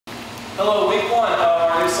Hello, week 1 of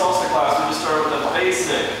our new salsa class. We just started with a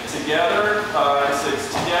basic. Together, 5,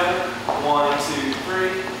 6, together. 1, 2,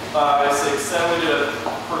 3, 5, 6, 7. We did a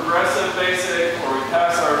progressive basic where we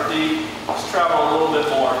pass our feet, just travel a little bit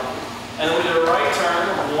more. And then we did a right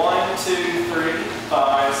turn. 1, 2, 3,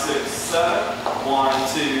 5, 6, 7. 1,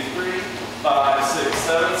 2, 3, 5, 6,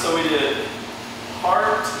 7. So we did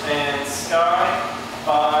heart and sky.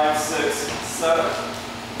 5, 6, 7.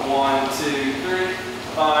 1, 2, 3.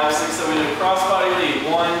 5, 6, 7. We do a crossbody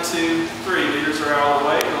lead. 1, 2, 3. Leaders are out of the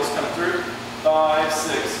way. Girls come through. 5,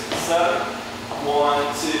 6, 7.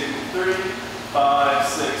 1, 2, 3. 5,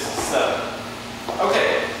 6, 7.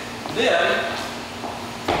 Okay. Then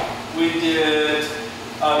we did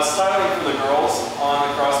styling for the girls on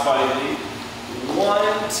the crossbody lead.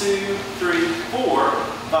 1, 2, 3, 4.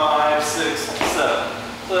 5, 6, 7.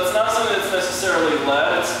 So that's not something that's necessarily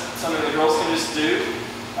led. It's something the girls can just do.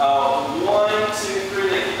 1, 2, 3,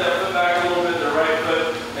 they keep that foot back a little bit, their right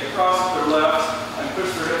foot, they cross with their left and push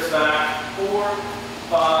their hips back. 4,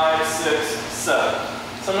 5, 6, 7.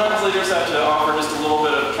 Sometimes leaders have to offer just a little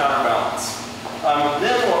bit of counterbalance.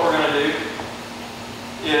 Then what we're going to do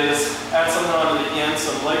is add something onto the end,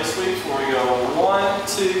 some leg sweeps where we go 1,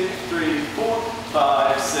 2, 3, 4,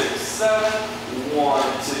 5, 6, 7. 1,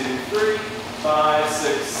 2, 3, 5,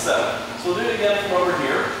 6, 7. So we'll do it again from over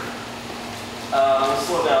here. Let's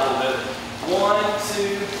slow down a little bit. 1,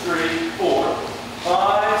 2, 3, 4,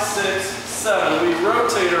 5, 6, 7. We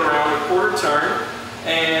rotate around a quarter turn,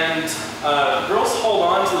 and girls hold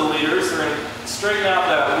on to the leaders. They're going to straighten out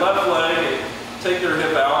that left leg and take their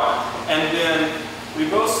hip out, and then we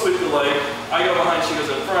both sweep the leg. I go behind, she goes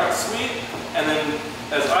in front, sweep, and then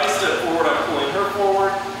as I step forward, I'm pulling her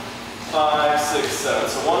forward. 5, 6, 7.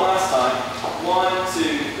 So one last time. 1,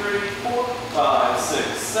 2, 3, 4, 5, 6,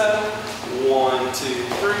 7. 1, 2,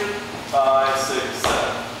 3, 5, 6, 7.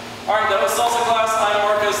 Alright, that was salsa class. I'm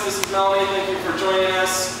Marcus. This is Melanie. Thank you for joining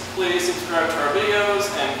us. Please subscribe to our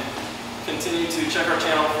videos and continue to check our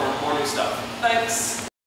channel for more new stuff. Thanks.